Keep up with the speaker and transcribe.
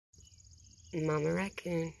Mama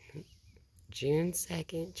Raccoon, June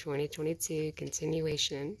 2nd, 2022,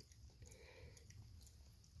 continuation.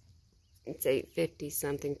 It's 8:50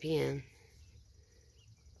 something p.m.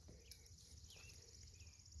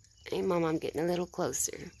 Hey, Mom, I'm getting a little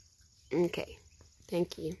closer. Okay,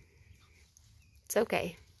 thank you. It's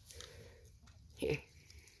okay. Here.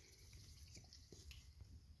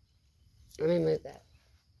 Let me move that.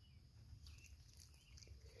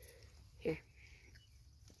 Here.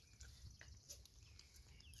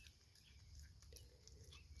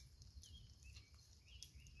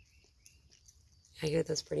 I hear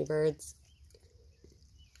those pretty birds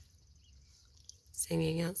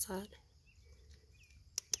singing outside.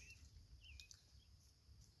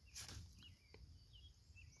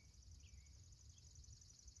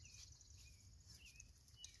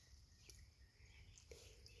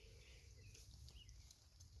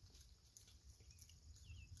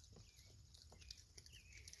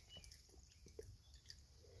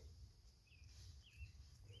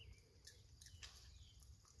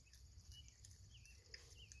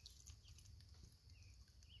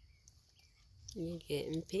 You're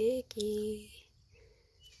getting picky.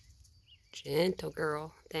 Gentle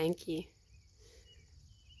girl. Thank you.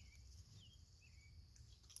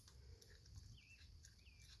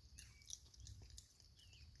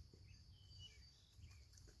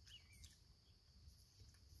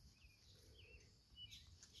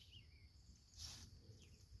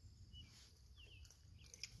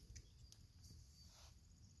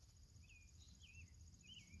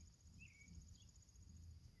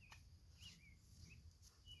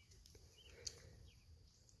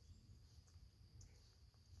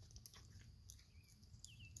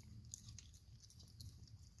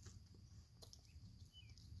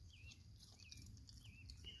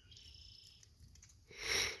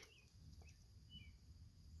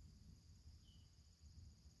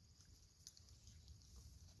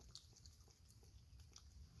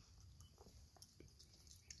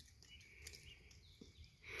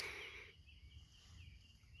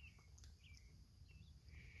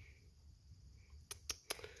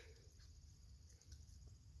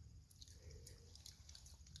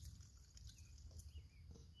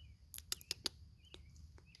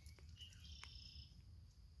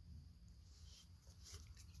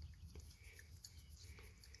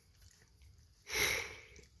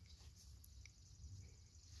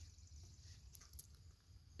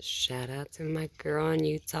 Shout out to my girl in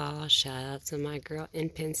Utah. Shout out to my girl in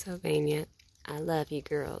Pennsylvania. I love you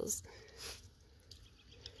girls.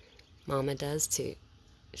 Mama does too.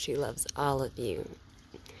 She loves all of you.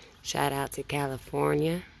 Shout out to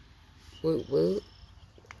California. Woot woot.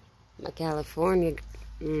 My California,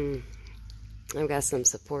 I've got some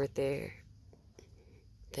support there.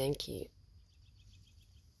 Thank you.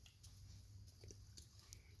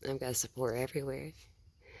 I've got support everywhere.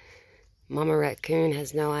 Mama Raccoon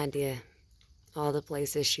has no idea all the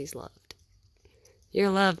places she's loved. You're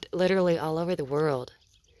loved literally all over the world.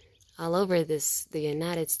 All over the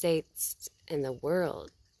United States and the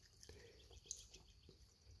world.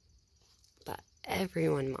 By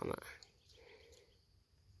everyone, Mama.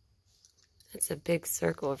 That's a big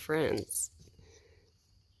circle of friends.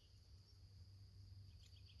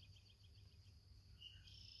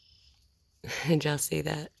 Did y'all see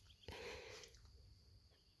that?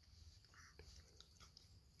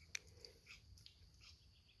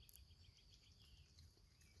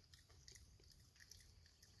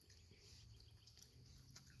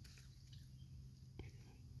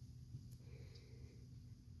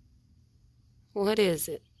 What is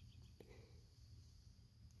it?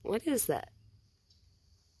 What is that?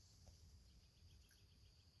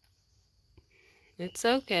 It's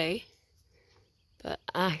okay. But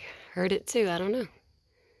I heard it too. I don't know.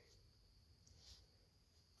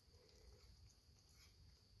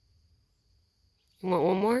 You want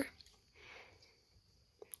one more?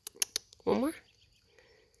 One more?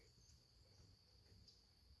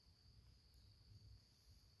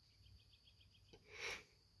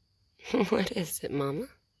 What is it, Mama?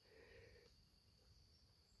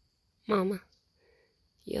 Mama,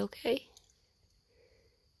 you okay?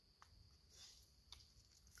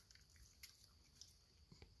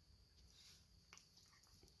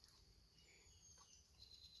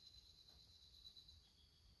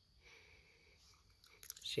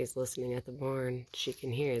 She's listening at the barn. She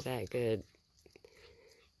can hear that good.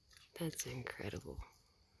 That's incredible.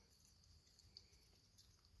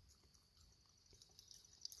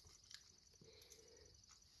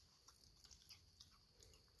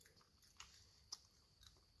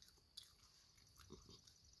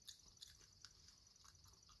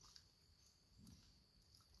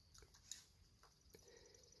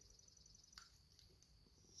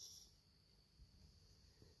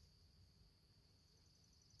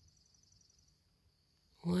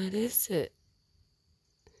 What is it?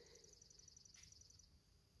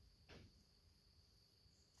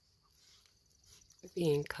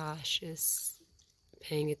 Being cautious,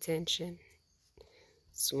 paying attention.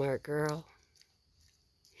 Smart girl.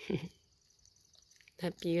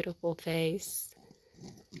 That beautiful face.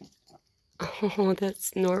 Oh, that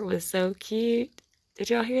snort was so cute. Did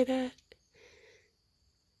y'all hear that?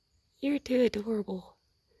 You're too adorable.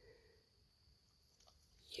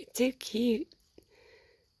 You're too cute.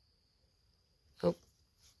 Oh,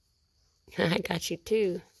 I got you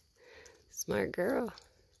too. Smart girl.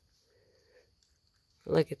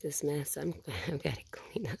 Look at this mess. I've got to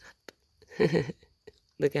clean up.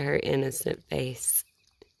 Look at her innocent face.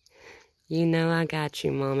 You know I got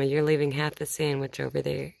you, Mama. You're leaving half the sandwich over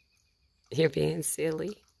there. You're being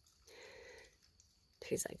silly.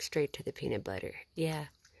 She's like, straight to the peanut butter. Yeah.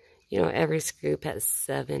 You know, every scoop has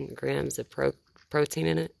 7 grams of protein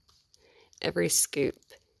in it. Every scoop.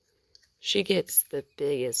 She gets the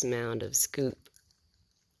biggest amount of scoop.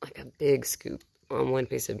 Like a big scoop on one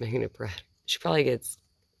piece of peanut bread. She probably gets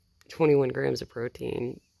 21 grams of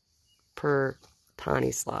protein per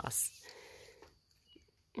tiny slice.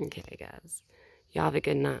 Okay, guys. Y'all have a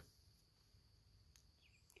good night.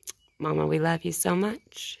 Mama, we love you so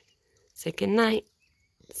much. Say good night.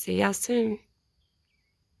 See y'all soon.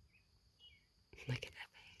 Look at that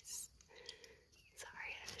face. Sorry,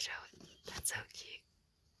 I had to show it. That's so cute.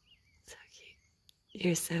 So cute.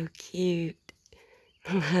 You're so cute.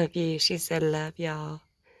 Love you. She said love y'all.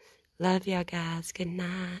 Love y'all, guys. Good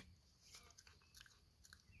night.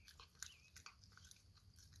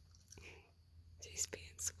 She's being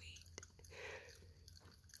sweet.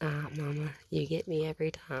 Mama, you get me every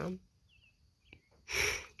time.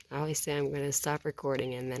 I always say I'm going to stop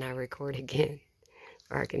recording and then I record again.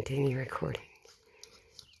 Or I continue recording.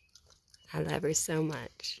 I love her so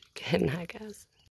much. Good night, guys.